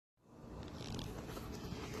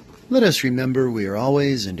Let us remember we are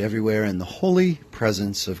always and everywhere in the holy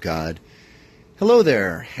presence of God. Hello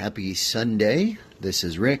there. Happy Sunday. This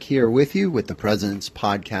is Rick here with you with the Presence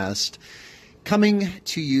Podcast, coming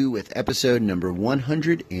to you with episode number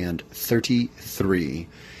 133.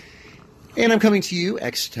 And I'm coming to you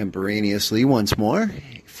extemporaneously once more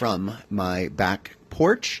from my back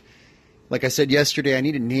porch. Like I said yesterday, I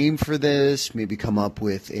need a name for this, maybe come up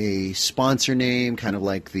with a sponsor name, kind of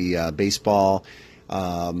like the baseball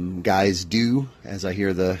guys do, as I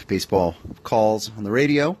hear the baseball calls on the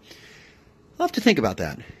radio. I'll have to think about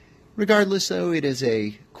that. Regardless, though, it is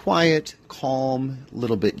a quiet, calm, a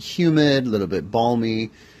little bit humid, a little bit balmy,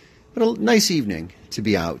 but a nice evening to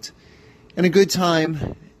be out. And a good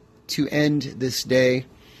time to end this day.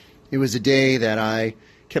 It was a day that I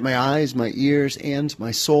kept my eyes, my ears, and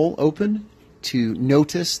my soul open to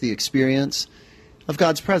notice the experience of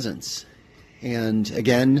God's presence. And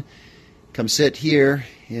again, come sit here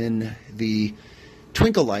in the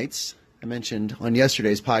twinkle lights. I mentioned on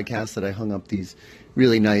yesterday's podcast that I hung up these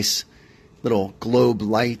really nice little globe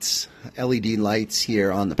lights, LED lights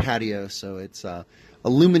here on the patio. So it's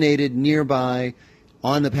illuminated nearby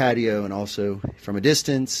on the patio and also from a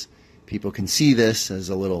distance. People can see this as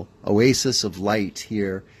a little oasis of light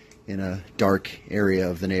here in a dark area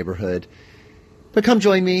of the neighborhood. But come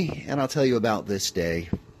join me and I'll tell you about this day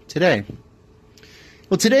today.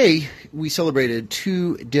 Well, today we celebrated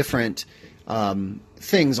two different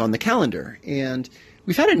things on the calendar, and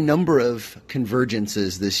we've had a number of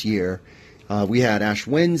convergences this year. We had Ash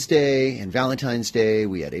Wednesday and Valentine's Day,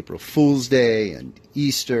 we had April Fool's Day and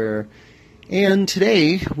Easter, and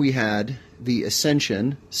today we had the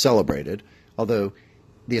Ascension celebrated, although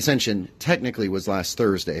the Ascension technically was last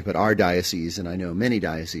Thursday, but our diocese, and I know many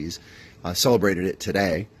dioceses, celebrated it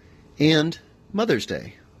today, and Mother's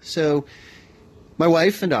Day. So my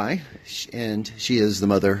wife and I, and she is the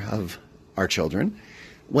mother of our children,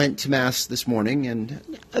 went to Mass this morning,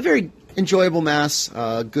 and a very enjoyable Mass,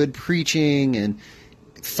 good preaching and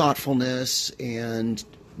thoughtfulness and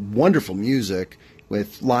wonderful music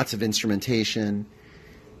with lots of instrumentation,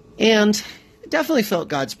 and definitely felt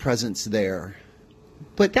God's presence there.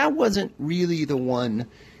 But that wasn't really the one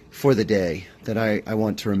for the day that I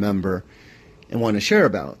want to remember and want to share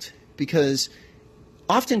about, because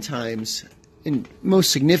oftentimes, and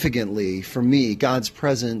most significantly for me, God's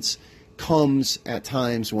presence comes at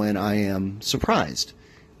times when I am surprised,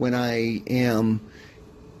 when I am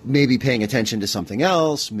maybe paying attention to something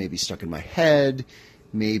else, maybe stuck in my head,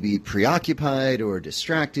 maybe preoccupied or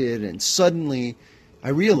distracted, and suddenly I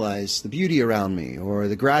realize the beauty around me or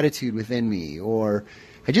the gratitude within me, or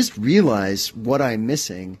I just realize what I'm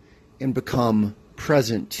missing and become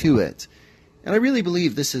present to it. And I really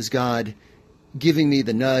believe this is God giving me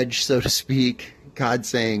the nudge, so to speak, God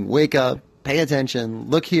saying, wake up, pay attention,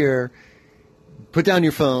 look here, put down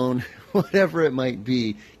your phone, whatever it might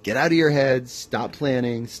be. Get out of your head, stop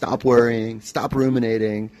planning, stop worrying, stop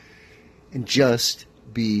ruminating, and just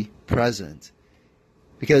be present.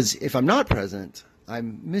 Because if I'm not present,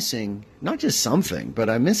 I'm missing not just something, but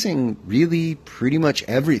I'm missing really pretty much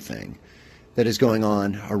everything that is going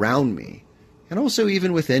on around me, and also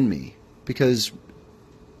even within me, because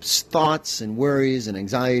thoughts and worries and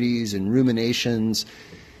anxieties and ruminations,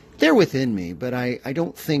 they're within me, but I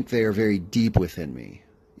don't think they're very deep within me.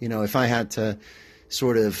 You know, if I had to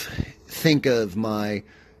sort of think of my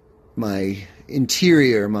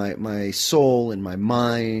interior, my soul and my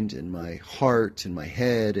mind and my heart and my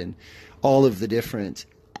head and all of the different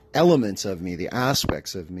elements of me, the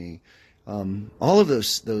aspects of me, all of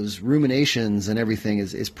those ruminations and everything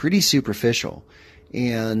is pretty superficial.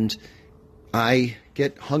 And I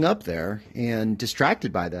get hung up there and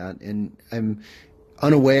distracted by that, and I'm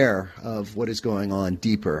unaware of what is going on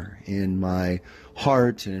deeper in my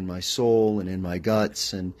heart and in my soul and in my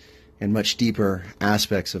guts and much deeper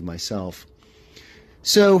aspects of myself.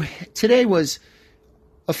 So today was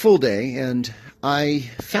a full day, and I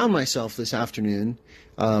found myself this afternoon,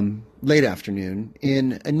 late afternoon,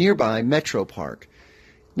 in a nearby metro park.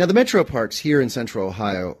 Now, the metro parks here in Central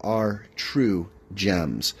Ohio are true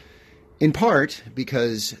gems. In part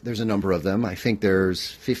because there's a number of them. I think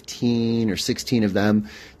there's 15 or 16 of them.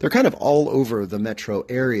 They're kind of all over the metro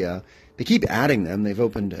area. They keep adding them. They've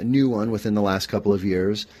opened a new one within the last couple of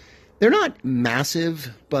years. They're not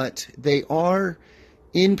massive, but they are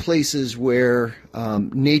in places where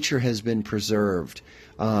nature has been preserved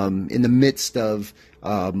in the midst of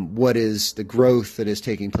what is the growth that is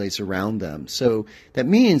taking place around them. So that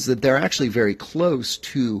means that they're actually very close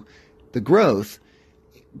to the growth.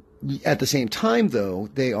 At the same time, though,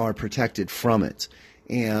 they are protected from it.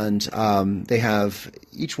 And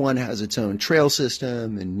each one has its own trail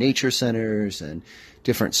system and nature centers and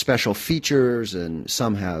different special features, and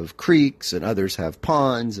some have creeks and others have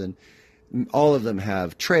ponds, and all of them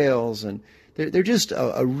have trails, and they're just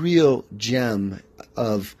a real gem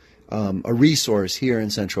of a resource here in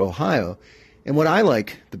Central Ohio. And what I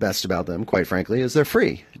like the best about them, quite frankly, is they're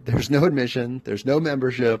free. There's no admission, there's no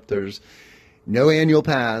membership, there's no annual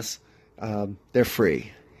pass. They're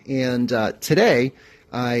free. And today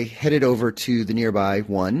I headed over to the nearby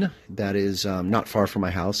one that is not far from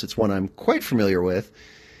my house. It's one I'm quite familiar with.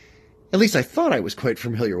 At least I thought I was quite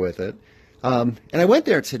familiar with it. And I went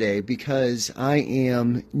there today because I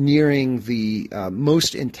am nearing the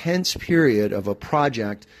most intense period of a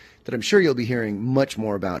project that I'm sure you'll be hearing much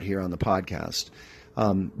more about here on the podcast.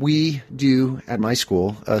 We do, at my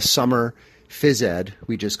school, a summer phys ed,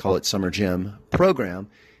 we just call it summer gym program,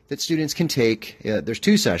 that students can take. There's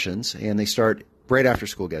 2 sessions, and they start right after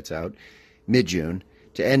school gets out, mid-June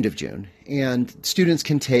to end of June. And students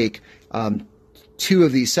can take 2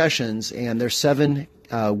 of these sessions, and there's 7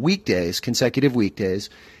 weekdays, consecutive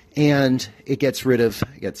weekdays, and it gets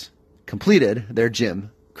completed their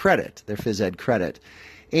gym credit, their phys ed credit.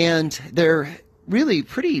 And they're really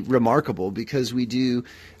pretty remarkable because we do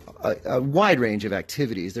a wide range of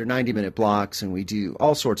activities. They're 90-minute blocks, and we do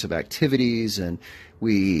all sorts of activities, and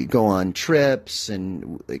we go on trips,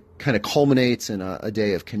 and it kind of culminates in a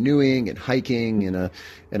day of canoeing and hiking in a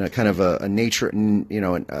kind of a nature,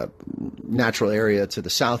 a natural area to the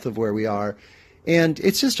south of where we are. And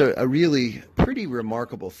it's just a really pretty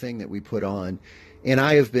remarkable thing that we put on. And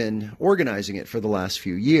I have been organizing it for the last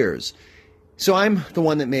few years. So I'm the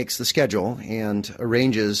one that makes the schedule and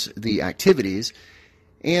arranges the activities.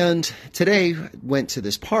 And today went to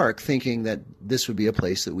this park thinking that this would be a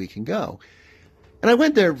place that we can go. And I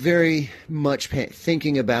went there very much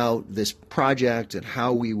thinking about this project and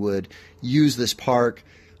how we would use this park.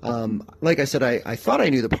 Like I said, I thought I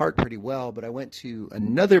knew the park pretty well, but I went to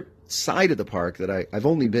another side of the park that I've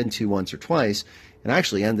only been to once or twice, and I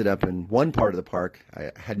actually ended up in one part of the park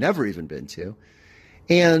I had never even been to.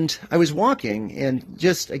 And I was walking and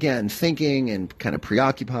just, again, thinking and kind of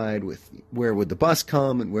preoccupied with where would the bus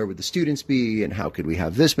come and where would the students be and how could we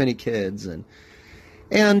have this many kids. And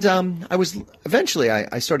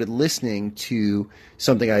I started listening to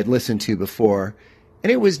something I had listened to before,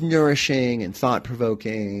 and it was nourishing and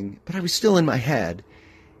thought-provoking, but I was still in my head.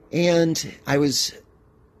 And I was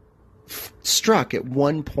struck at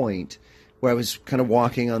one point where I was kind of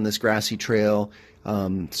walking on this grassy trail,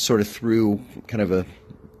 sort of through kind of a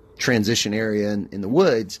transition area in the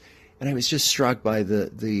woods, and I was just struck by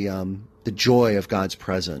the joy of God's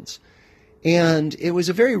presence. And it was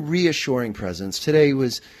a very reassuring presence. Today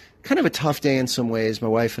was kind of a tough day in some ways. My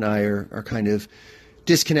wife and I are kind of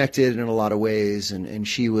disconnected in a lot of ways, and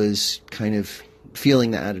she was kind of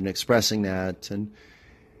feeling that and expressing that. And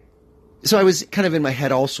so I was kind of in my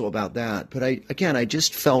head also about that. But I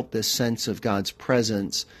just felt this sense of God's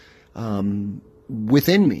presence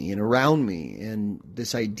within me and around me, and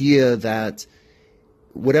this idea that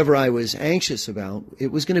whatever I was anxious about,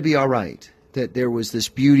 it was going to be all right, that there was this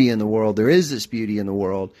beauty in the world. There is this beauty in the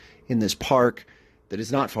world in this park that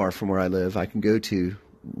is not far from where I live. I can go to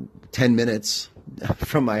 10 minutes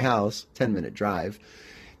from my house, 10-minute drive,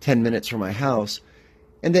 10 minutes from my house,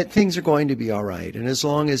 and that things are going to be all right. And as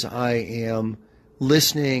long as I am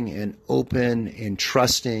listening and open and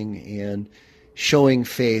trusting and showing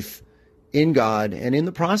faith in God and in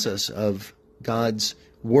the process of God's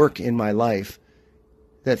work in my life,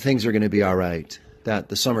 that things are going to be all right, that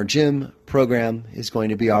the summer gym program is going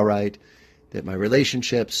to be all right, that my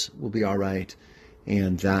relationships will be all right,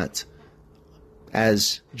 and that,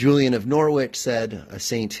 as Julian of Norwich said, a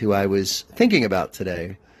saint who I was thinking about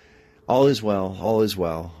today, all is well,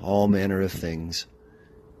 all manner of things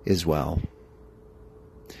is well.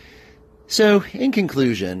 So, in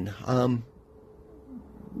conclusion,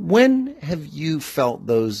 when have you felt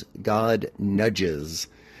those God nudges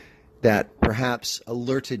that perhaps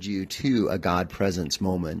alerted you to a God presence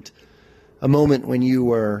moment? A moment when you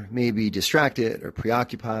were maybe distracted or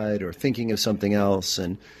preoccupied or thinking of something else,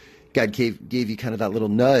 and God gave you kind of that little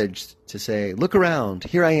nudge to say, look around,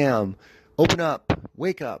 here I am, open up,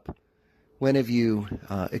 wake up. When have you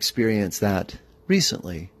experienced that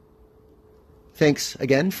recently? Thanks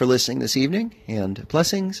again for listening this evening, and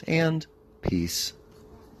blessings and peace.